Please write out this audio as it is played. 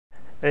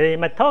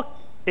My talk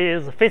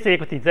is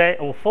physical design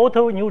of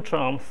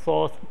photo-neutron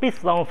source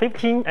based on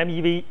 15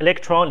 MeV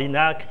Electron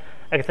Linac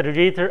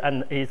Accelerator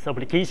and its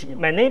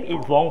application. My name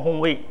is Wang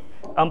Hongwei.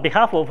 On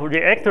behalf of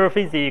Reactor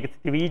Physics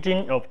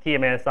Division of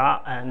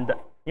TMSR and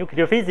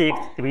Nuclear Physics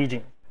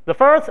Division. The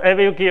first, I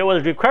will give a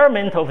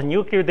requirement of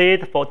nuclear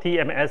data for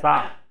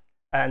TMSR.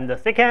 And the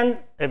second,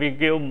 I will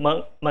give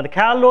Monte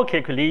Carlo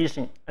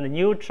calculation and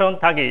neutron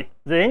target.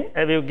 Then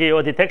I will give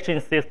a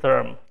detection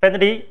system.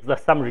 Finally, the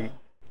summary.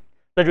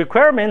 The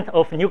requirement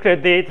of nuclear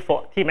data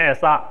for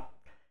TMSR.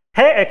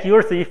 High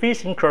accuracy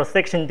efficient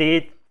cross-section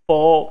data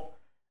for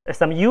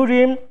some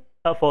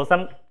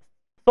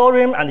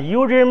thorium and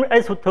uranium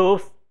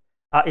isotopes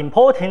are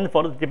important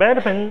for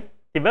the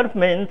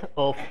development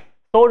of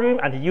thorium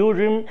and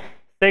uranium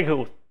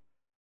cycles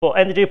for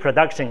energy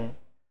production.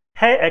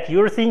 High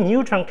accuracy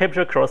neutron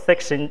capture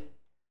cross-section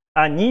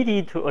are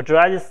needed to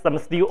address some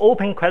still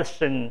open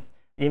questions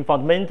in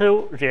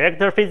fundamental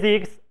reactor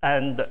physics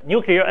and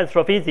nuclear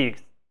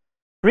astrophysics.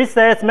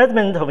 Precise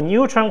measurement of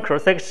neutron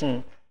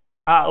cross-section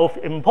are of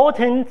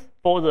importance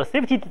for the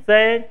safety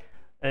design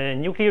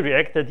nuclear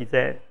reactor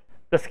design.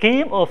 The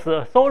scheme of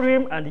the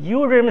thorium and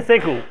uranium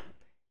cycle.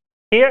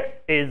 Here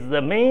is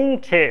the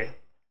main chain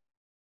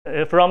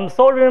from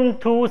thorium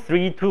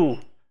 232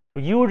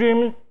 to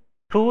uranium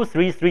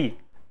 233.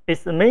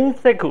 Is the main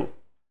cycle.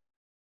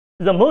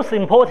 The most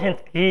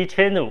important key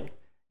channel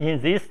in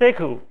this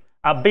cycle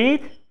are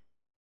beta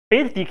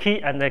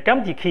decay and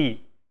gamma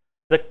decay.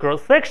 The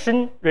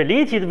cross-section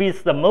related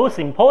with the most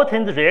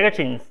important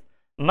reactions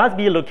must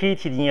be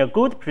located in a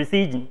good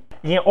precision,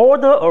 in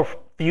order of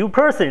few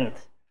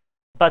percent.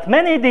 But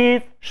many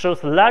data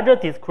shows larger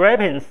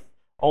discrepancy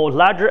or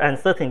larger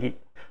uncertainty.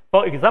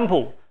 For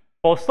example,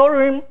 for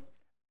thorium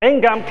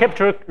N-gamma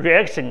capture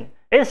reaction,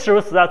 it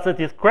shows that the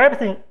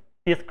discrepancy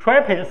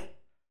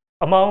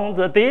among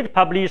the data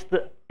published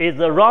is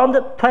around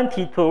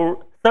 20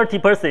 to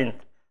 30%,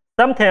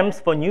 sometimes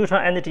for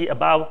neutron energy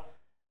above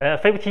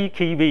 50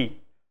 keV.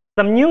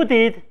 Some new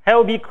data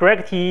have been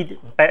corrected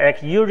by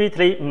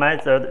accurately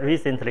measured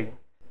recently.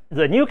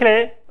 The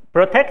nuclear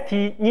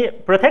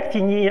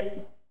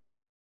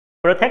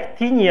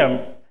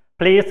protactinium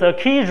plays a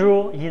key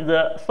role in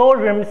the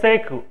thorium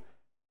cycle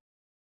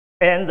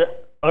and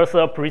as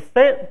a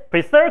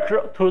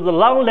precursor to the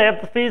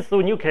long-lived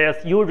fissile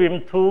nucleus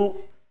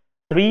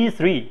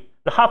uranium-233.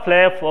 The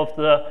half-life of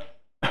the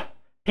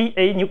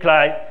PA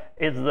nuclei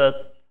is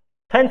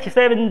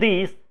 27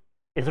 days.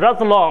 It's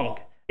rather long.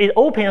 It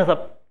opens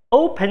a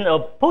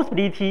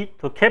possibility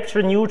to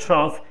capture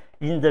neutrons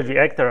in the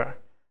reactor.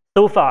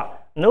 So far,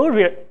 no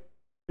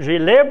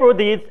reliable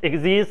data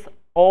exists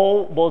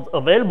or was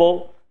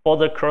available for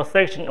the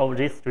cross-section of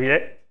this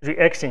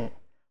reaction.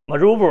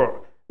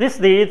 Moreover, this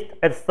data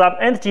at some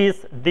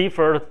energies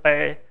differs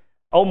by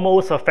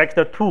almost a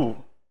factor 2.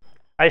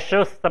 I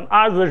show some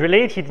other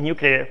related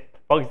nuclei,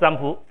 for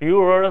example,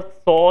 fuel,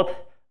 salt,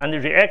 and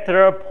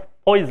reactor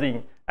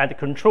poison and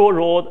control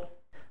rod.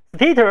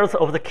 Status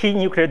of the key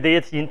nuclear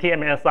data in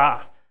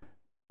TMSR.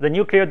 The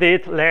nuclear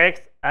data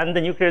lags and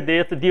the nuclear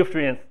data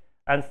difference,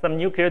 and some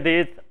nuclear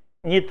data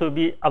need to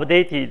be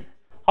updated.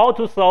 How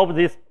to solve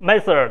this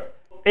method?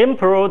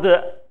 Improve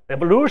the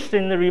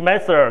evolutionary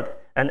method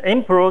and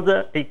improve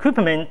the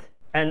equipment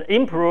and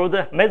improve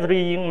the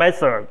measuring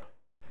method.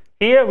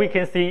 Here we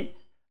can see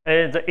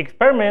the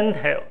experiment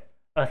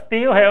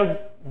still have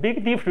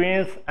big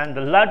difference and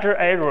larger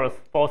errors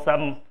for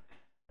some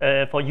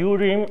for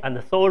uranium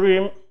and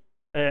thorium,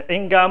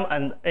 N-gamma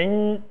and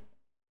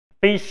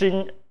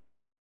N-fission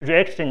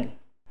reaction.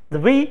 The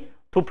way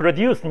to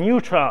produce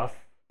neutrons.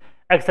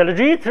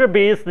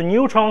 Accelerator-based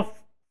neutron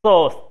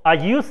sources are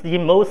used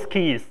in most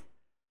cases.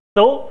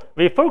 So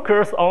we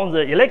focus on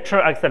the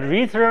Electron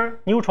Accelerator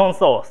neutron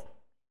source.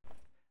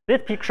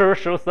 This picture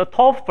shows the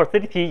top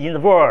facility in the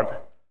world.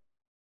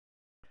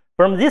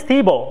 From this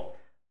table,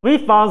 we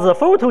found the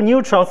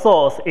photo-neutron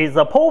source is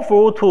a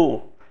powerful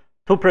tool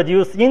to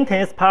produce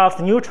intense pulse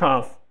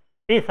neutrons.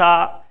 These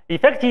are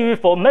effective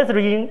for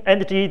measuring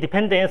energy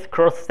dependence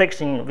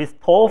cross-section with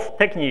ThEC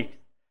techniques,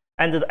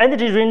 and the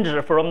energy range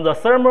from the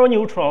thermal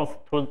neutrons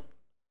to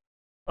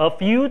a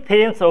few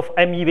tens of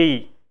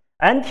MeV.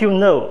 Until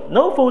now,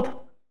 no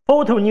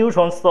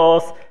photo-neutron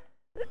source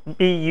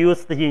be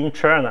used in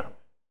China.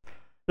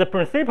 The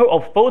principle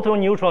of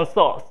photo-neutron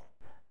source.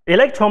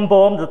 Electron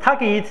bomb the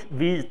target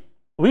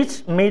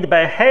which made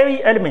by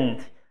heavy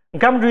element,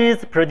 gamma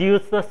rays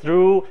produced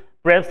through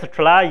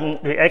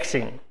Bremsstrahlung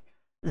reaction.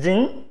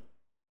 Then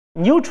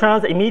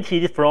neutrons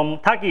emitted from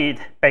target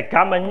by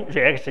gamma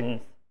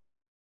reactions.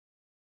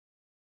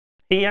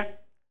 Here,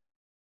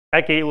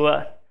 I give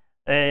a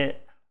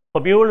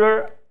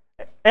formula,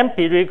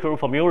 empirical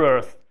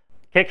formulas,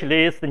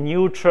 calculates the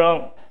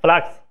neutron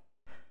flux.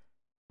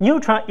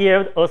 Neutron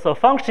yield is a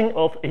function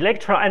of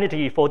electron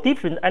energy for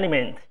different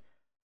elements.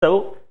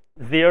 So,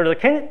 there the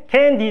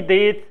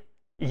candidate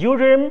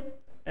uranium,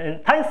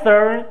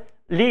 tungsten,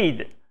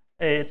 lead,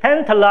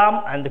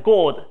 tantalum, and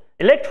gold.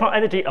 Electron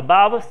energy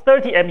above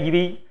 30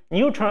 MeV,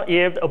 neutron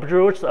yield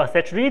approaches a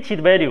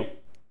saturated value.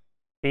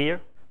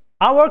 Here,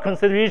 our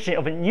consideration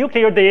of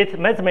nuclear date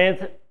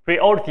measurement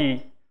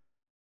priority.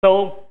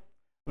 So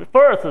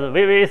first,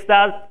 we will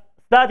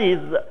study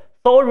the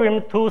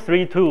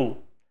thorium-232,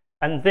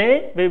 and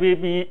then we will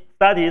be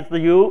studying the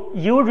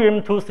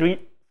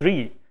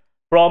uranium-233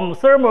 from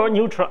thermal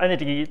neutron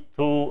energy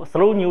to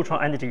slow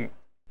neutron energy.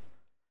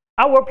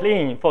 Our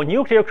plan for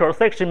nuclear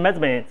cross-section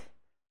measurement.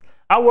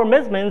 Our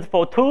measurements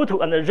for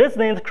total and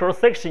resonant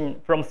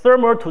cross-section from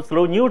thermal to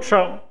slow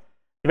neutron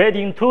divided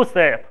in two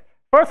steps.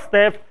 First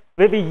step,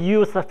 we will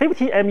use a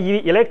 50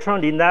 MeV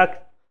Electron Linac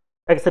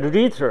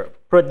Accelerator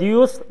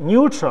produce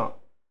neutron.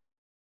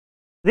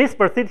 This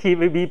facility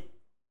will be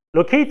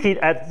located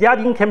at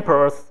Jiading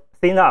campus,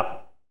 SINAP,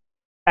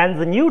 and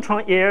the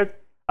neutron yield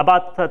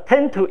about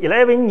 10 to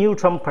 11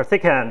 neutron per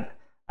second,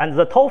 and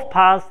the top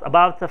pass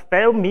about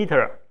 5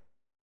 meters.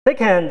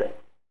 Second,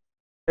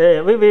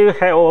 we will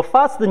have a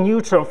fast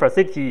neutron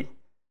facility.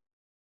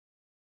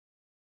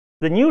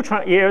 The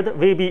neutron yield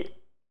will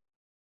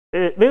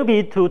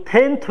be to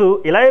 10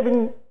 to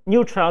 11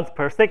 neutrons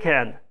per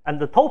second, and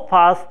the top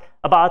pass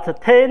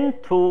about 10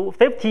 to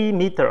 50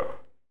 meters.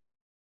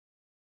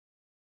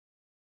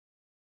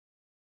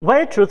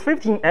 Why choose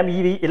 15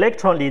 MeV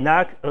Electron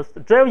Linac as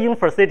driving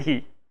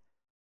facility?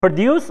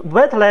 Produce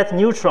wet light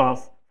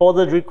neutrons for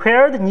the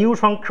required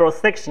neutron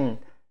cross-section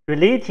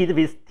related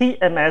with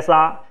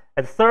TMSR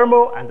at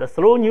thermal and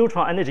slow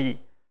neutron energy.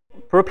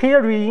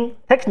 Preparing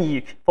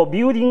technique for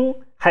building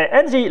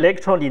high-energy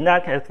Electron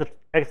Linac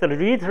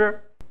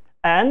Accelerator,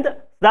 and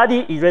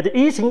study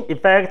irradiation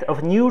effect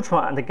of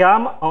neutron and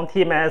gamma on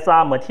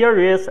TMSR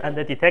materials and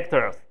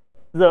detectors.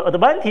 The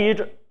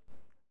advantage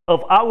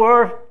of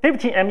our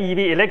 15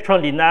 MeV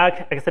Electron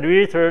Linac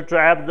Accelerator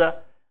drives the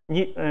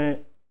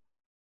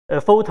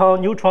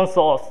photon-neutron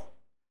source.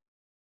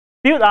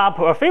 Build up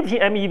a 50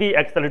 MeV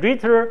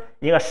accelerator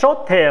in a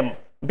short time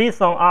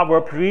based on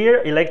our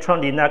prior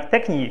Electron Linac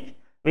technique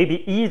will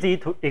be easy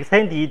to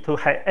extend it to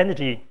high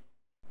energy.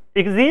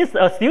 Exists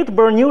a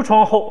suitable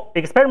neutron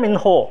experiment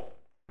hall,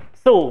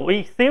 so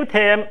we save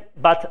time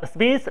but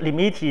space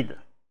limited.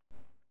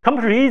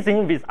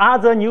 Comparison with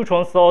other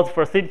neutron source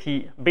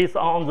facility based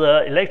on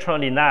the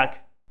Electron Linac.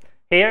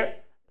 Here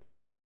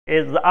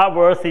is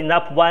our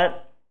SINAP 1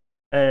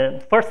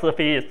 first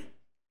phase.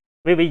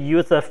 We will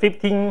use a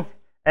 15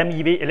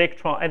 MeV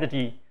electron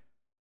energy.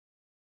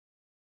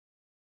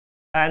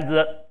 And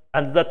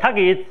the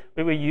target,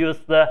 we will use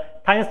the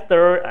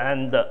tungsten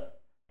and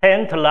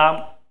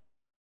tantalum.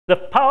 The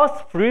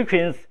pulse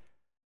frequency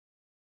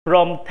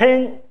from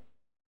 10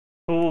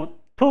 to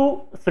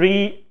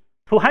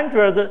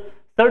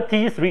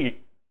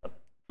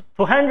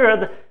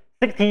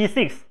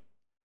 266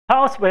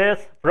 pulse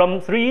width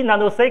from 3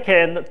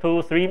 nanosecond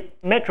to 3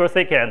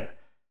 microsecond,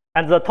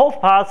 and the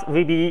top pass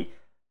will be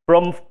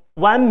from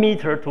 1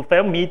 meter to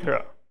 5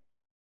 meter.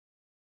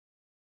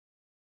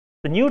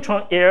 The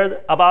neutron yield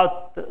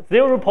about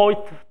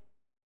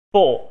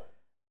 0.4,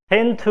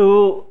 10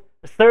 to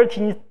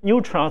 13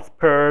 neutrons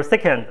per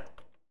second.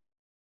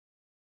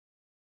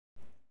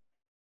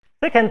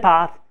 Second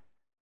part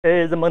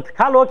is the Monte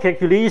Carlo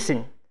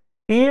calculation.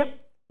 Here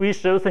we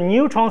show the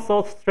neutron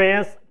source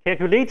strength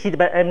calculated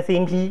by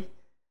MCMP.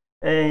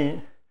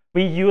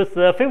 We use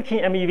 15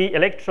 MeV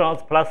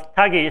electrons plus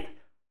target.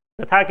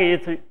 The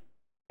target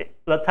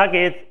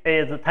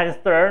is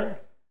tungsten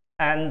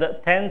and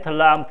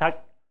tantalum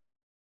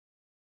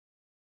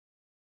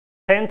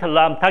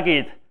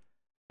target.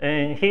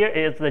 And here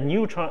is the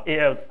neutron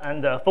yield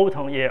and the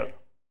photon yield.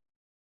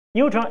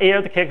 Neutron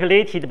yield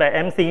calculated by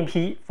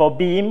MCMP for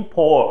beam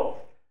pole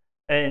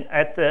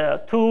at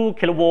 2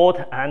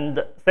 kilowatt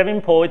and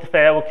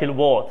 7.5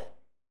 kilowatt.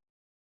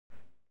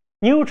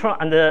 Neutron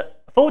and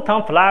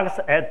photon flux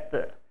at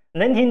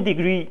 19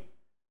 degree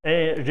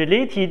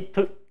relative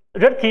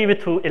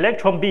to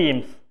electron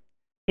beams.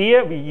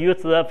 Here we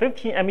use the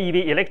 15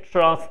 MeV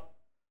electrons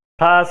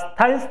plus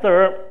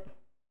tungsten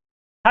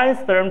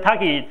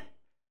target,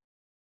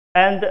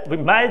 and we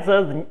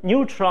measure the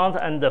neutrons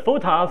and the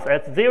photons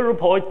at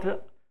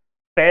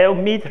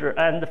 0.5 meter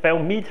and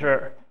 5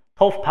 meter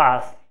top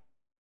pass.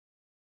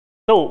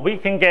 So we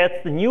can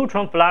get the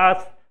neutron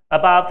flux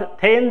about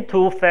 10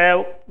 to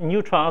 5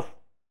 neutrons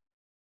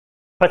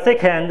per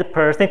second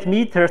per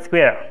centimeter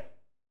square.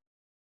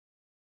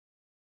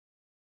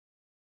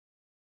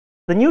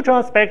 The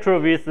neutron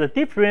spectrum with a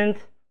different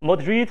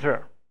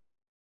moderator.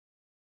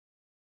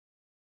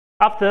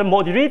 After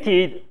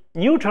moderated,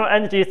 neutron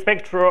energy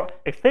spectrum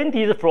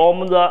extended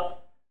from the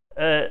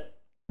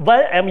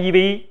 1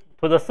 MeV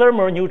to the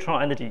thermal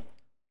neutron energy.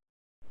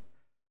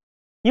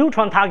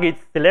 Neutron target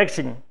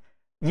selection.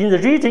 In the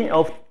region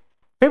of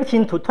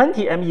 15 to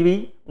 20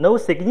 MeV, no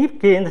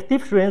significant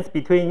difference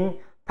between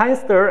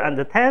tungsten and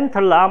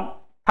tantalum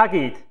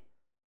target.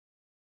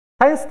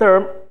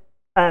 Tungsten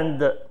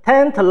and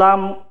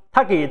tantalum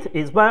target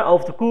is one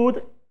of the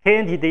good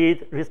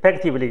candidates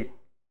respectively.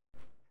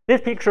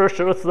 This picture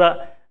shows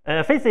the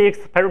physics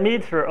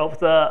parameter of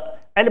the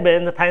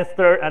element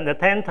tungsten and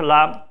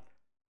tantalum.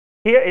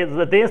 Here is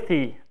the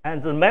density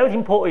and the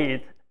melting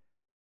point,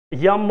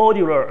 Young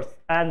modulus,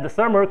 and the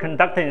thermal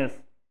conductance.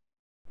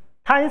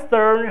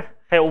 tungsten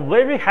have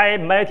very high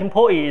melting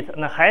point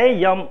and high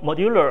ion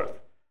modulus.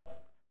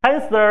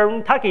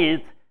 Tungsten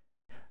target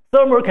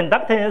thermal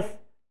conductance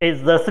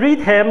is the 3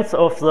 times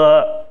of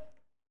the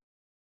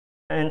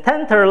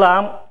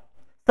tantalum,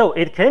 so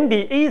it can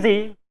be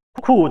easy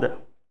cooled.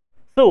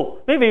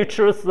 So we will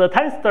choose the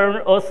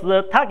tungsten as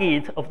the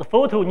target of the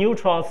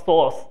photo-neutron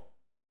source.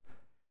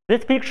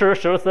 This picture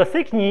shows the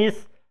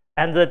thickness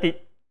and the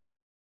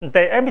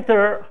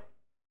diameter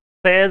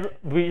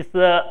set with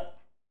the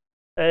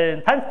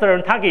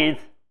tungsten target.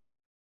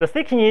 The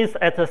thickness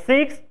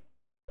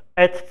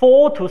at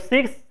 4 to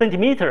 6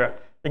 centimeters,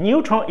 the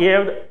neutron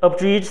yield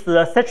approaches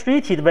the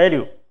saturated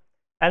value,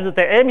 and the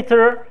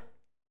diameter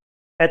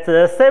at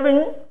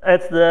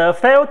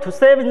 5 to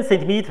 7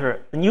 centimeters,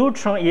 the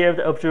neutron yield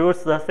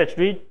approaches the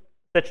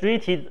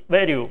saturated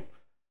value.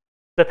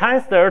 The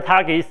tungsten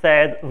target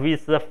set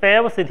with the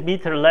 5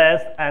 centimeter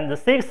length and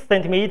 6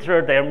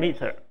 centimeter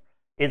diameter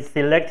is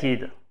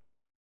selected.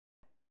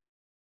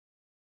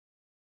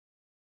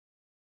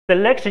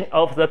 Selection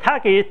of the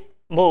target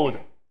mode.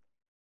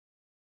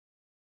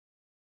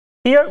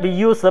 Here we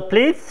use a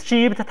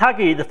plate-shaped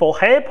target for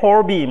high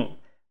power beam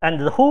and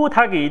the whole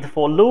target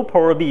for low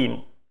power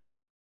beam.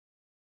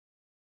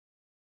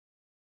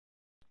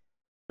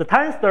 The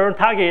tungsten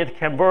target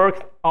can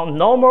work on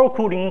normal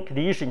cooling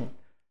conditions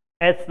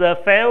at the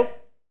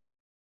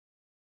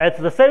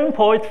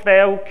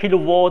 7.5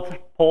 kilowatt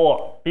per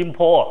beam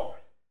power,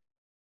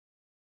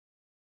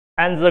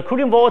 and the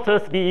cooling water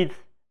speed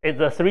is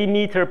 3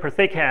 meters per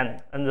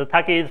second, and the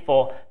target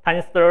for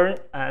tungsten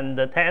and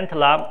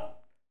tantalum.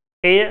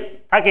 Here,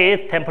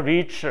 target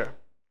temperature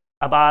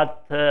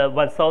about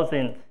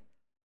 1000,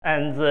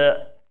 and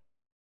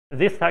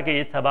this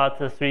target about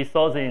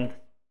 3000.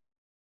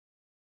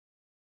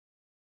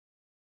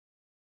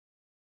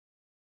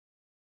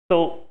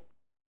 So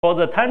for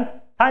the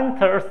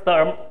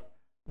tungsten,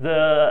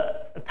 the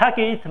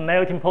target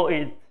melting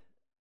point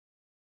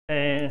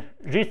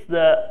reaches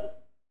the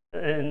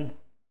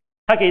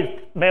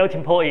target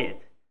melting point,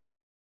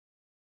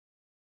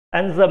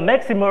 and the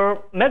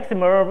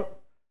maximum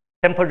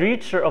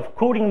temperature of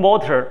cooling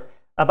water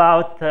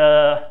about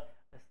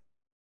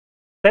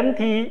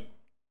 70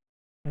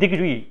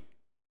 degrees.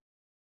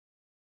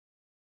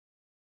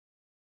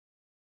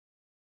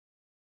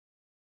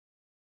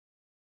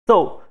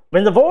 So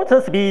when the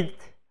water speed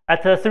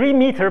at 3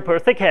 meters per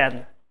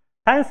second,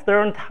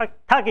 tungsten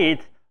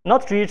target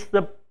not reach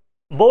the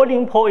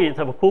boiling point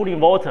of cooling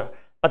water,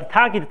 but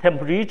target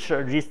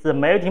temperature reaches the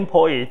melting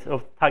point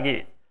of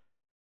target.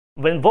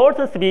 When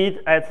water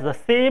speed at the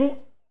same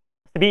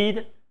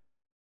speed,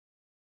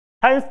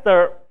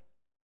 tungsten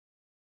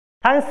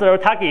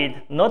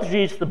target not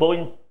reach the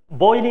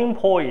boiling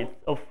point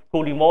of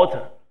cooling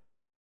water.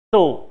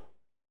 So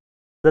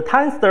the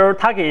tungsten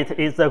target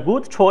is a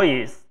good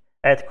choice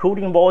at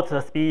cooling water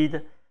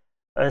speed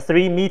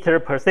 3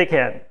 meters per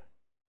second.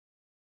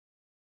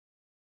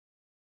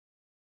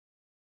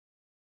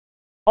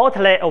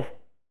 Outlay of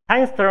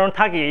tungsten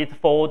target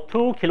for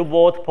 2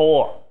 kilowatt per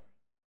hour.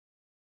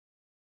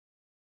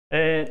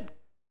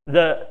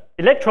 The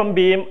electron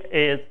beam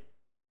is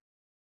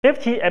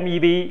 50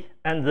 MeV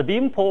and the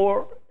beam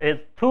power is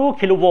 2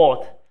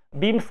 kilowatt.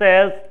 Beam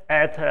size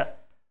at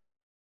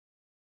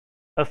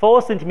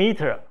 4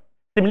 centimeters.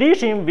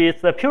 Simulation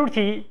with the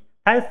purity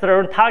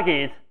tungsten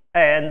target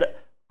and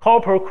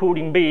copper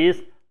cooling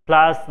base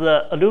plus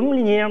the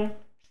aluminum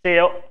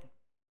shell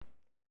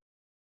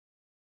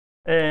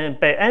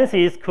by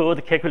ANSYS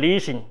code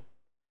calculation.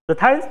 The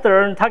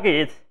tungsten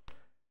target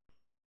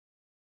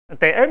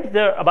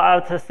diameter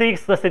about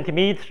 6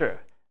 centimeters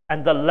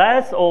and the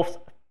length of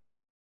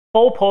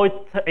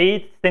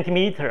 4.8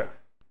 centimeters.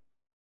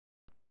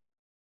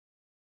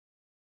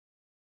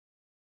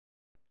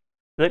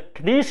 The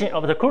condition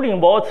of the cooling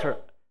water: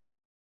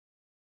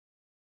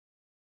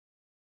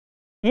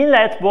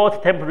 inlet water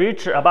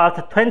temperature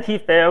about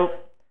 25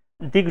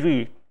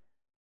 degrees,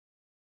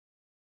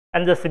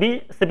 and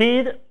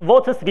the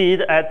water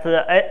speed at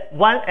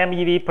 1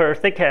 MeV per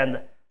second.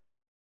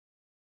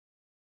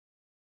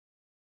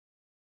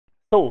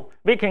 So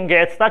we can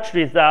get such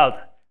result: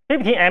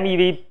 15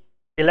 MeV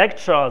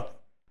electrons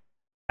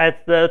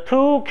at the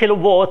 2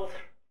 kilowatt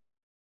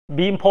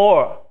beam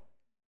power.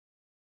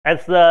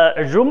 At the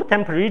room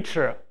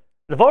temperature,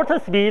 the water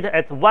speed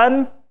at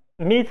 1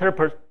 meter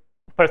per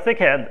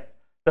second.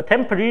 The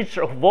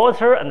temperature of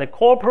water and the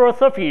copper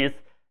surface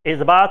is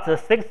about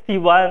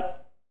 61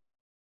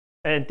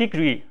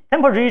 degrees.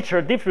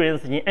 Temperature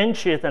difference in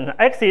inches and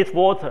exit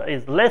water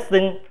is less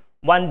than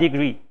 1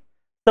 degree.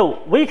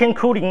 So we can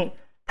cooling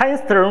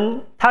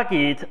tungsten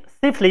target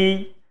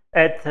safely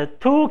at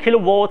 2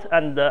 kilowatt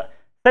and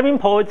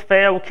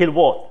 7.5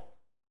 kilowatt.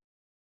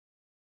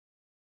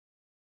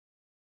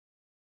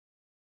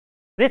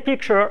 This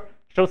picture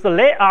shows the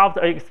layout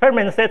of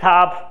experiment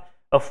setup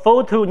of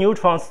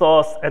photo-neutron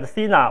source at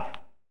SINAP.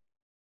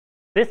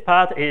 This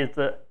part is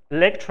the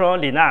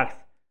Electron Linac,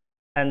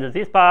 and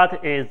this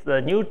part is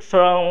the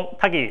neutron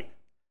target.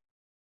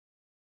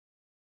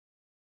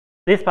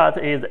 This part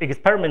is the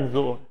experiment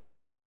zone.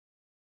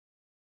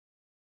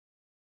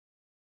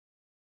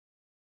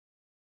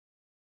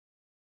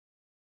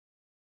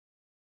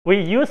 we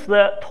use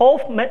the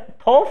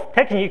ThEC12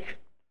 technique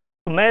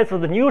to measure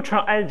the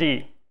neutron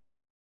energy.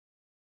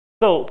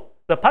 So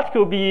the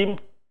particle beam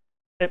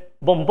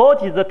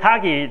bombarded the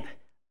target,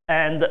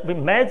 and we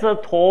measure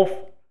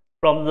ThEC12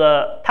 from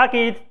the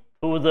target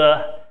to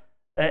the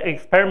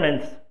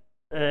experiment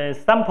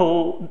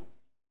sample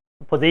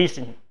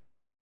position.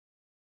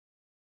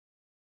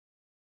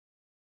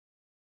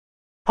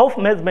 ThEC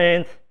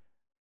measurement,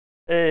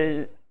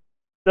 the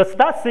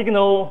start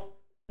signal,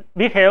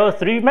 we have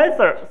three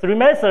methods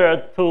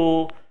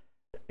to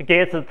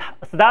get the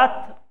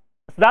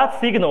start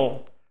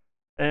signal.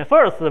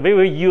 First, we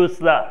will use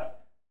the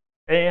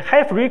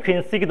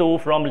high-frequency signal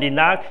from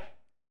Linac.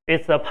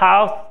 It's a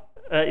pulse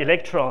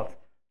electron.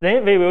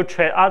 Then we will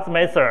try other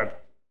method.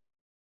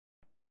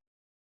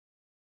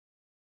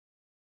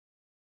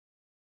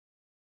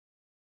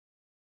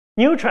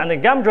 Neutron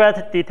and gamma ray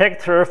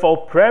detector for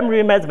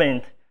primary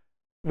measurement.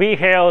 We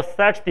have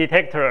such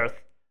detectors.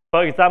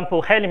 For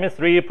example,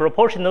 helium-3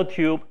 proportional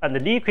tube and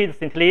liquid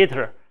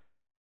scintillator.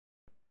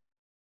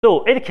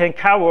 So it can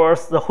cover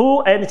the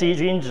whole energy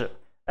range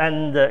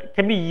and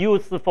can be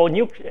used for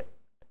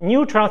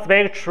neutron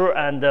spectral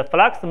and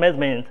flux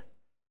measurement.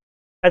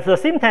 At the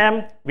same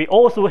time, we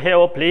also have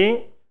a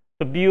plan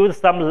to build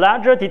some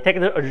larger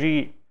detector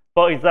array.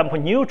 For example,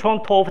 neutron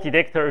ThEC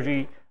detector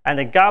array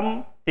and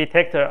gamma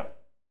detector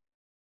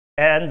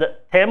and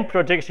time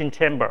projection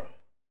chamber.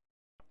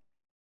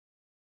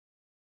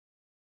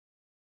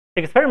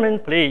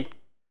 Experiment play.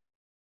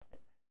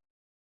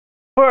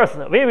 First,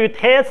 we will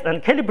test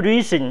and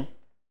calibration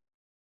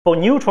for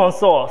neutron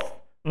source,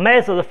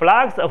 measure the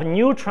flux of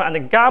neutron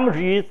and gamma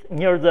rays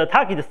near the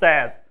target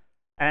site,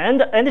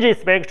 and energy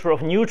spectrum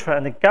of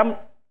neutron and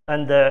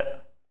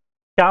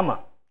gamma.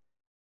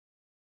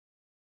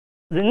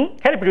 Then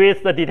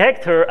calibrate the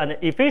detector and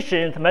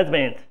efficient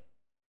measurement.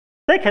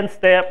 Second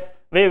step,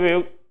 we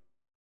will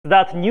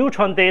start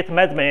neutron data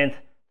measurement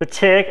to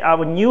check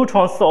our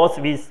neutron source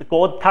with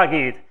gold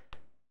target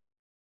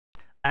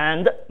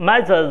and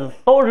measure the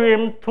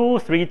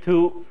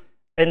thorium-232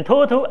 in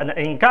total and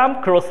in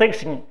gamma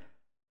cross-section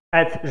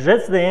at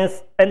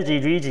residence energy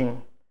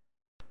region.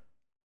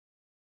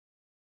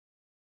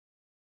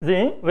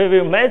 Then we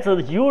will measure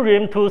the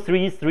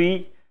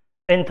uranium-233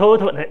 in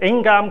total and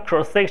in gamma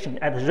cross-section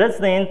at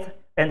residence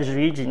energy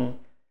region.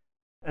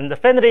 And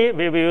finally,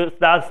 we will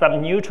start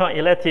some neutron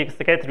electric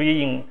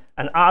scattering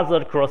and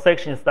other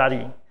cross-section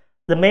study.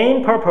 The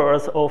main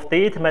purpose of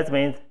data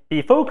measurement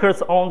be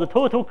focused on the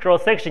total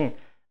cross-section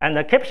and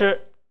the capture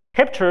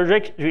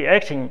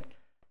reaction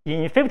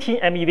in 15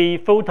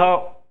 MeV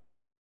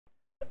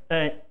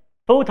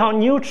photon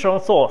neutron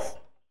source.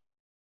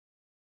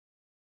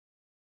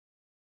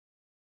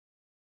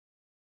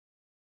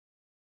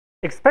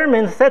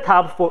 Experiment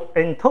setup for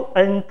in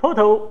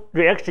total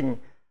reaction.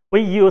 We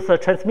use a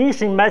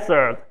transmission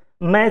method,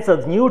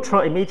 measure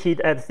neutron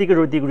emitted at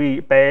 0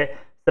 degree by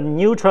some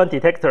neutron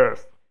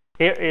detectors.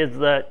 Here is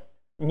the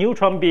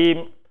neutron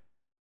beam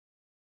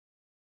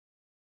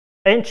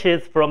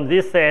entries from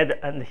this side,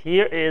 and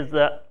here is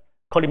the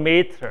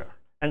collimator,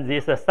 and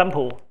this is a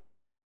sample.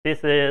 This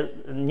is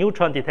a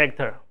neutron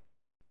detector.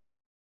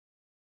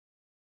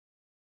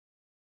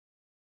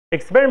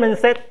 Experiment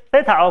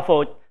setup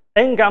for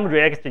N-gamma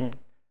reaction,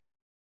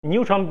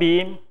 neutron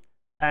beam,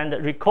 and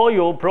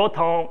recoil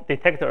proton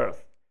detectors,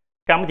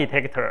 gamma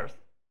detectors.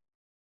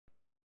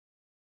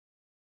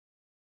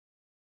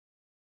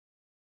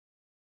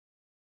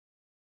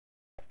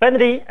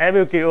 Finally, I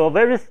will give a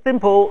very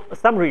simple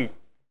summary.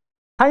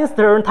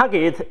 Tungsten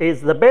target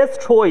is the best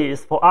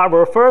choice for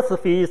our first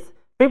phase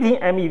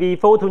 15 MeV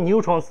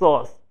photo-neutron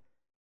source,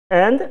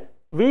 and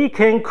we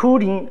can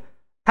cooling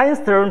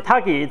tungsten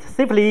target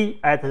safely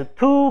at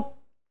 2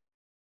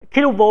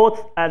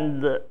 kV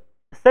and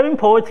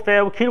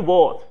 7.5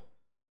 kV.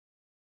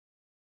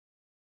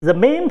 The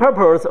main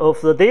purpose of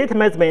the data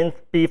measurement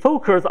be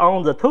focused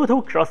on the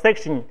total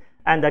cross-section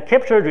and the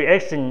capture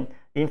reaction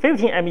in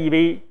 15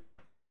 MeV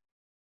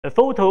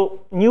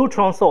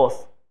photo-neutron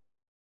source.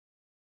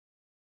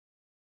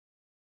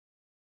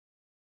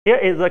 Here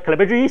is the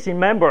collaboration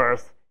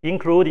members,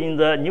 including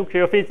the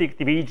nuclear physics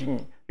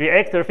division,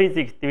 reactor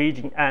physics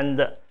division,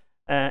 and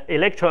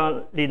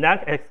Electron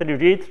Linac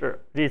Accelerator,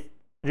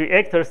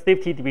 reactor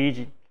safety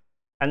division,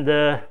 and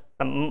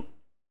some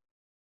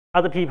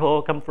other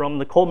people come from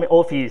the Coleman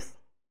office.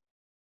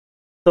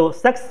 So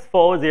thanks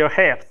for their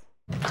help.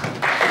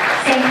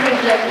 Thank you,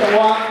 Dr.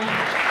 Wang.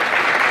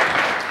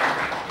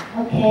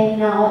 Okay,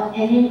 now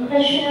any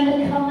question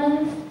or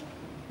comments?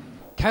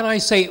 Can I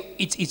say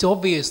it's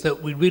obvious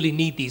that we really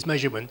need these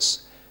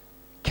measurements.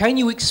 Can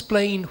you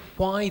explain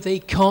why they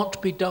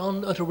can't be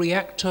done at a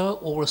reactor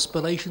or a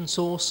spallation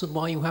source, and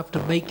why you have to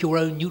make your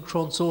own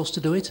neutron source to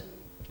do it?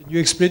 Can you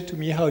explain to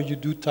me how you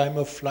do time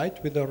of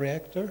flight with a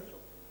reactor?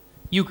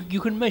 You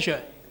can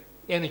measure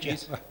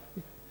energies. Yeah.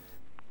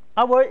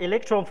 Our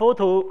electron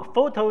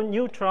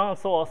photo-neutron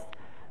source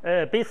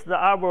based on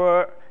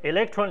our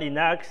Electron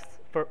Linac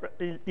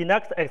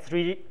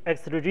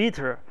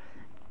Accelerator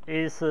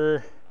is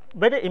a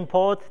very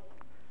important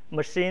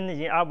machine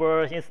in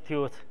our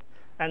institute.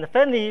 And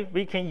finally,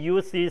 we can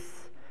use this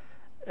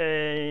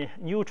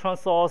neutron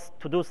source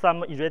to do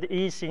some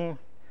irradiation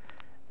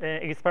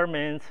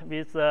experiments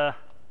with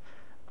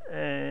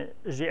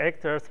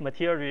reactors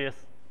materials.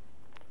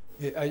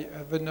 I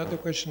have another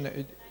question.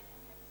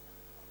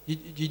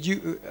 Did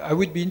you? I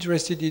would be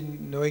interested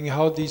in knowing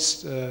how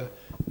this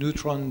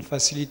neutron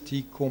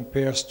facility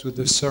compares to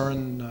the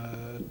CERN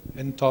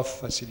ThEC12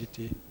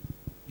 facility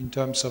in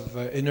terms of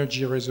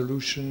energy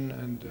resolution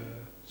and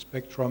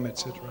spectrum,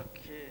 etc.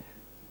 Okay.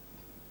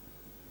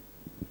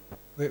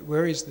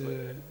 Where is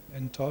the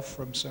ThEC12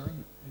 from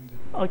CERN?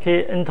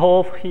 Okay,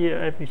 ThEC12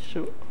 here, I will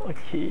show.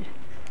 Okay,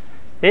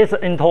 this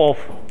ThEC12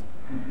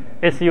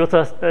 is used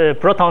as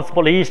proton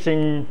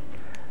spallation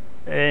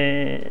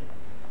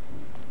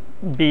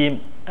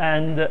beam,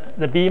 and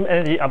the beam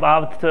energy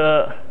about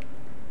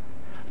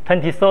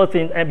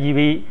 20,000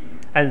 MeV,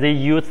 and they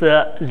use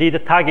the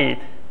lead target.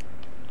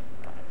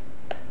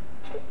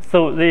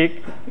 So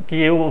they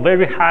give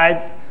very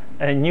high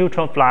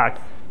neutron flux.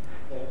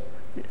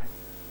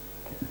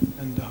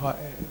 And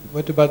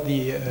what about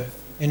the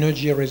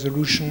energy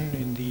resolution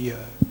in the?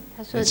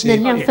 他说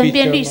能量分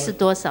辨率是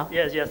多少？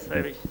 Yes, yes.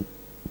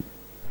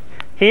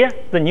 Here,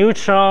 the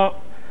neutron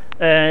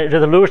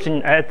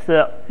resolution at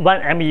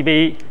 1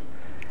 MeV.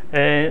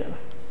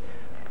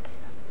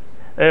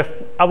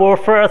 Our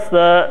first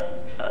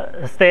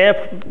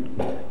step,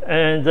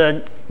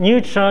 the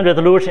neutron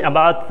resolution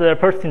about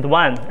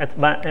 1 at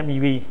 1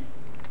 MeV.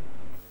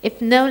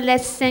 If no,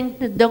 let's thank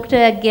the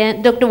doctor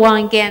again, Dr.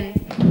 Wang again.